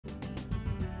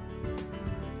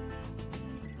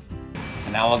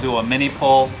And now I'll do a mini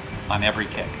pull on every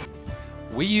kick.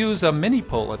 We use a mini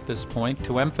pull at this point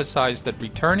to emphasize that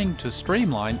returning to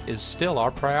streamline is still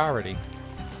our priority.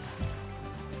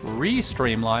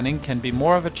 Re-streamlining can be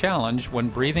more of a challenge when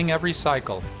breathing every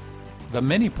cycle. The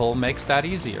mini pull makes that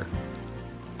easier.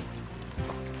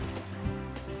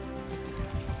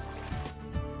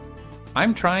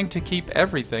 I'm trying to keep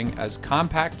everything as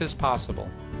compact as possible.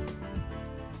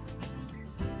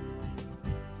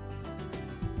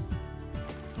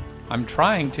 I'm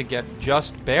trying to get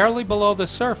just barely below the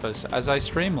surface as I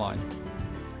streamline.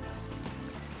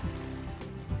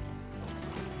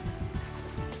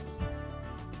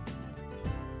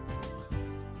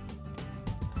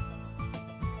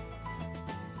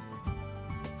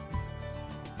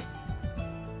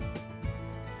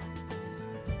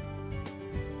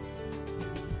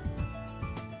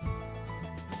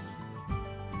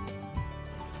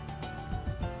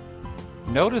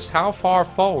 Notice how far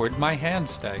forward my hands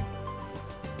stay.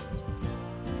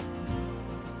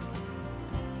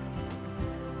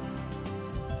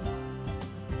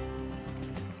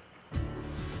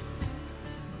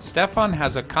 Stefan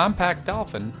has a compact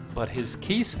dolphin, but his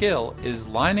key skill is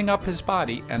lining up his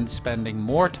body and spending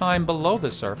more time below the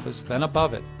surface than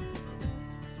above it.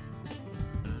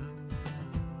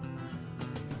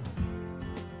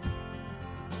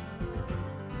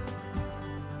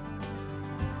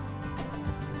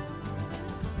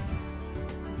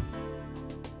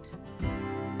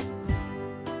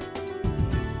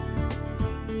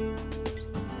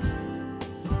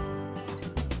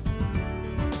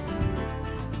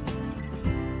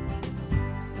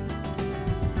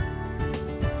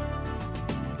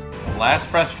 Last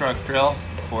breaststroke drill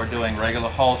before doing regular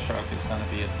whole stroke is going to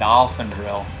be a dolphin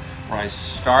drill, where I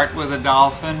start with a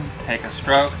dolphin, take a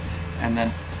stroke, and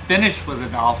then finish with a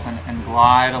dolphin and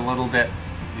glide a little bit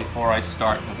before I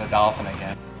start with a dolphin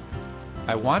again.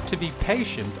 I want to be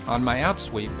patient on my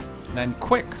outsweep, then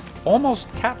quick, almost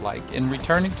cat-like in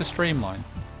returning to streamline.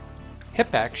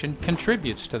 Hip action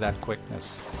contributes to that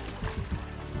quickness.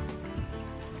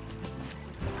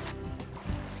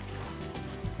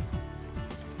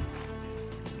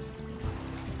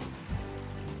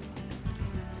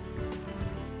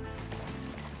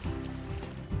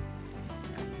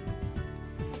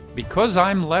 Because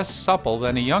I'm less supple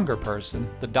than a younger person,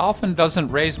 the dolphin doesn't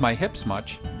raise my hips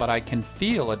much, but I can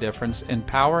feel a difference in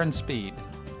power and speed.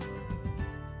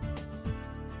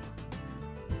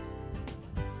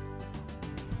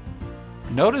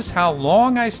 Notice how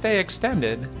long I stay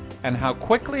extended and how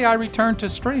quickly I return to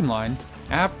streamline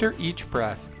after each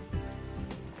breath.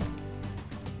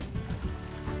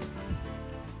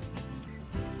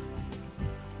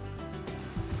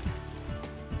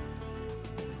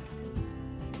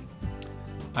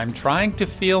 I'm trying to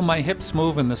feel my hips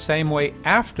move in the same way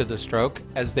after the stroke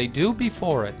as they do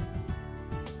before it.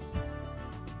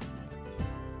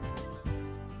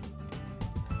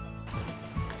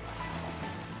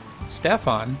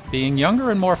 Stefan, being younger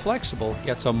and more flexible,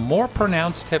 gets a more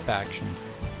pronounced hip action.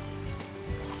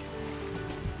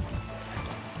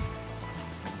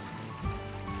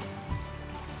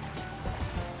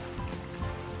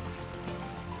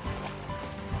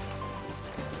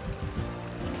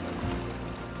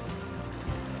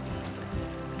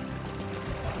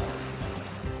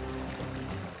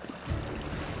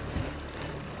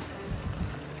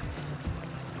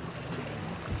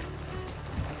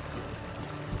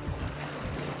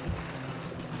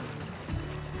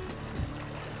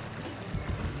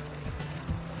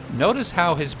 Notice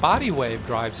how his body wave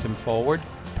drives him forward,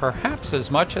 perhaps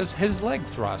as much as his leg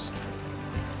thrust.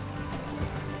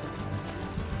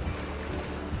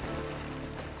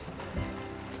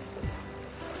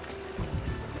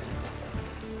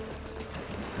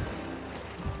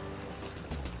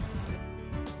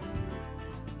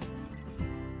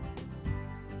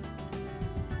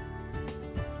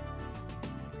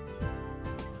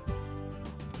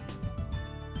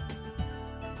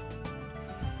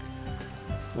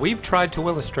 We've tried to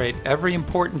illustrate every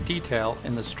important detail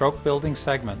in the stroke building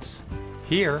segments.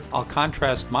 Here, I'll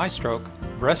contrast my stroke,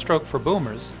 breaststroke for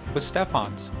boomers, with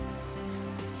Stefan's.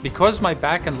 Because my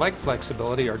back and leg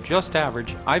flexibility are just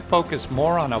average, I focus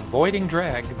more on avoiding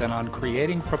drag than on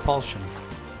creating propulsion.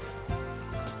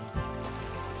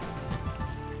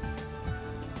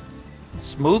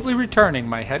 Smoothly returning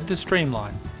my head to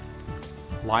streamline,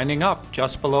 lining up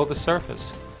just below the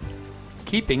surface,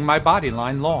 keeping my body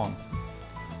line long,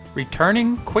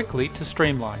 returning quickly to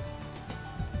streamline.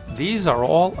 These are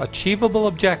all achievable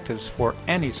objectives for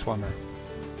any swimmer.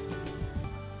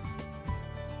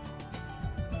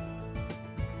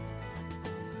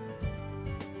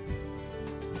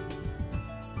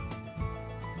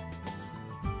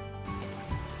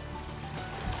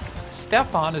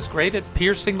 Stefan is great at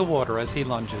piercing the water as he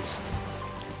lunges.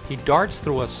 He darts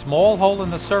through a small hole in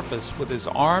the surface with his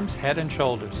arms, head, and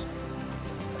shoulders.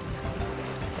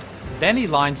 Then he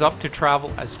lines up to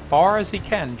travel as far as he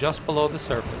can just below the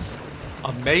surface.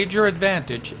 A major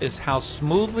advantage is how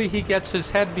smoothly he gets his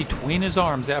head between his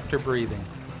arms after breathing.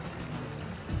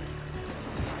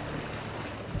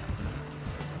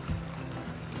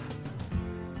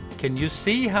 Can you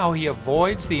see how he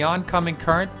avoids the oncoming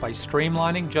current by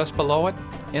streamlining just below it?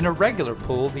 In a regular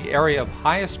pool, the area of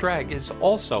highest drag is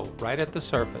also right at the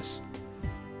surface.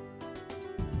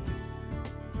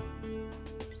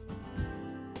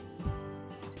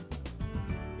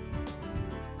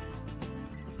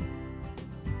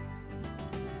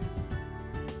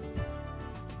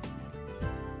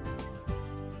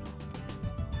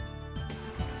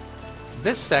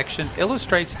 This section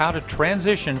illustrates how to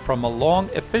transition from a long,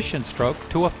 efficient stroke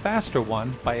to a faster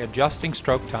one by adjusting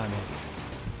stroke timing.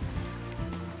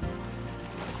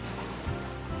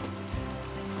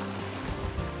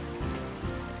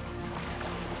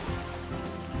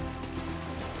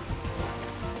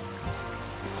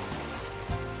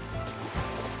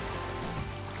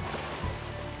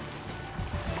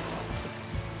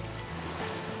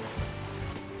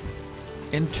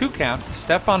 In 2 count,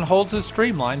 Stefan holds his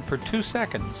streamline for 2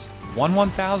 seconds,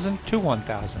 1/1000 to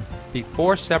 1000,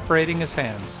 before separating his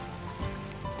hands.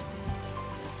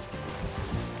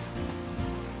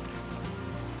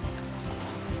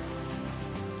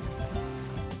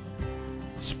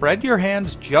 Spread your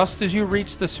hands just as you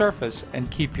reach the surface and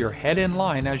keep your head in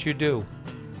line as you do.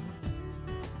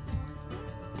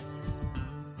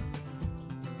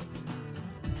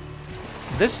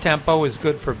 This tempo is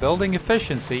good for building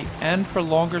efficiency and for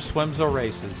longer swims or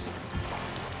races.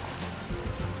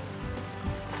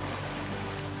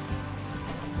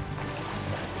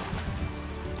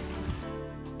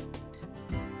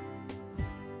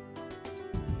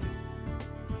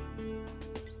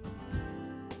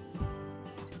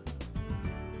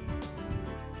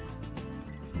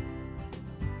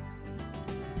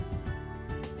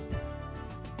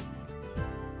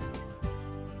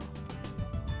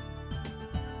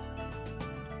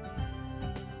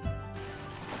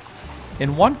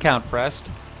 In 1 count breast,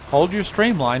 hold your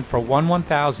streamline for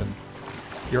 1/1000.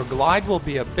 Your glide will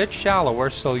be a bit shallower,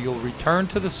 so you'll return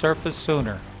to the surface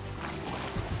sooner.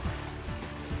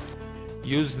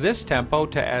 Use this tempo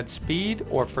to add speed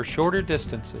or for shorter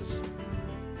distances.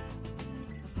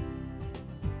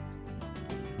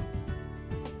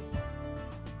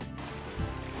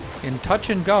 In touch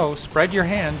and go, spread your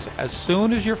hands as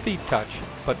soon as your feet touch,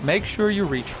 but make sure you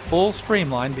reach full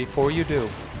streamline before you do.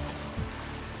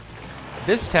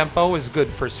 This tempo is good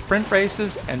for sprint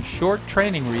races and short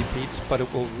training repeats, but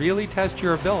it will really test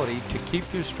your ability to keep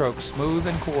your stroke smooth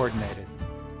and coordinated.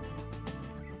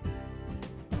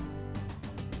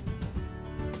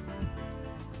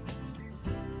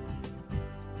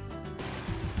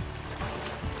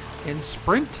 In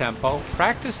sprint tempo,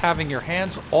 practice having your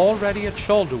hands already at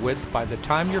shoulder width by the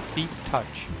time your feet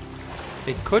touch.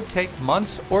 It could take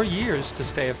months or years to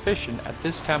stay efficient at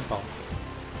this tempo.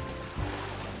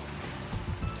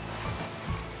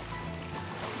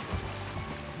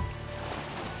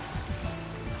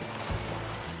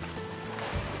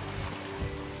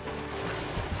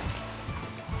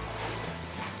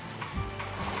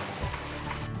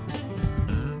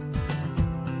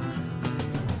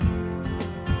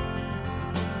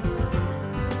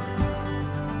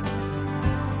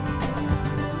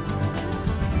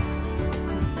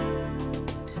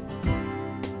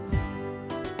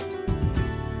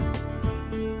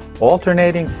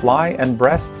 Alternating fly and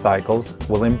breast cycles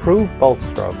will improve both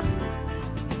strokes.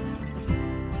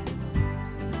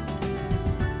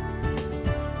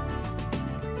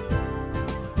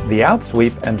 The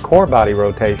outsweep and core body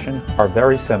rotation are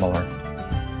very similar.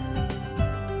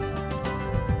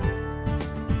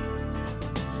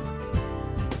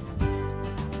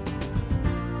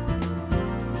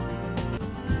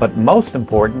 But most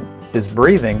important is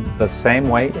breathing the same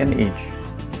way in each.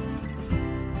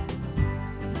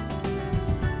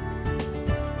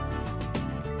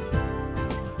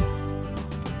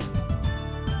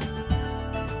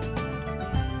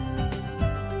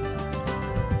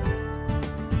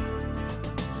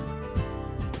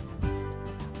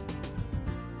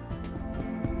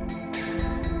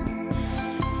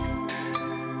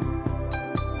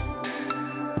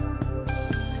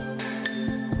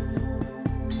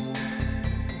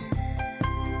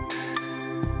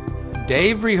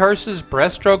 Dave rehearses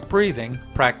breaststroke breathing,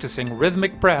 practicing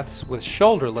rhythmic breaths with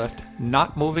shoulder lift,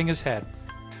 not moving his head.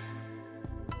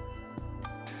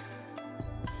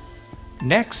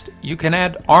 Next, you can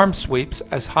add arm sweeps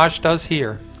as Hosh does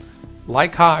here.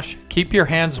 Like Hosh, keep your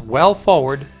hands well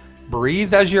forward,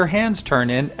 breathe as your hands turn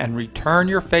in, and return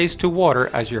your face to water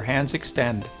as your hands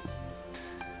extend.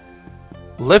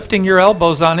 Lifting your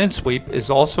elbows on in-sweep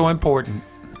is also important.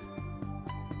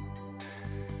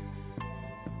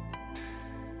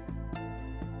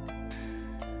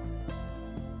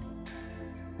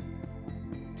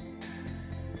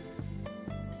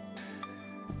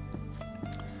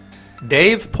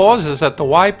 Dave pauses at the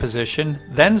Y position,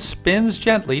 then spins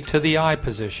gently to the I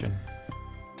position.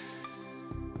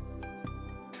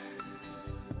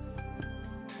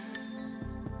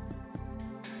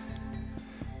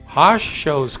 Hosh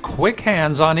shows quick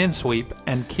hands on in-sweep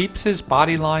and keeps his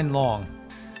body line long.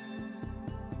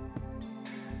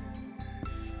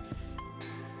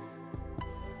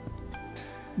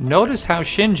 Notice how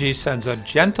Shinji sends a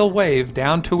gentle wave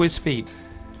down to his feet.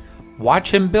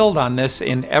 Watch him build on this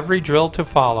in every drill to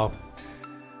follow.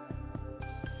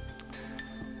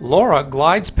 Laura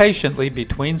glides patiently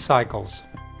between cycles.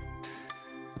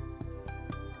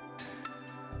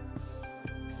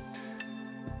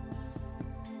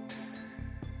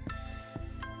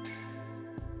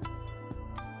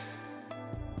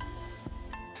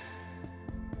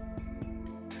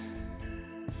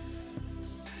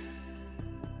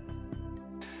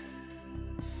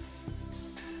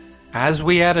 As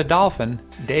we add a dolphin,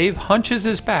 Dave hunches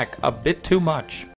his back a bit too much.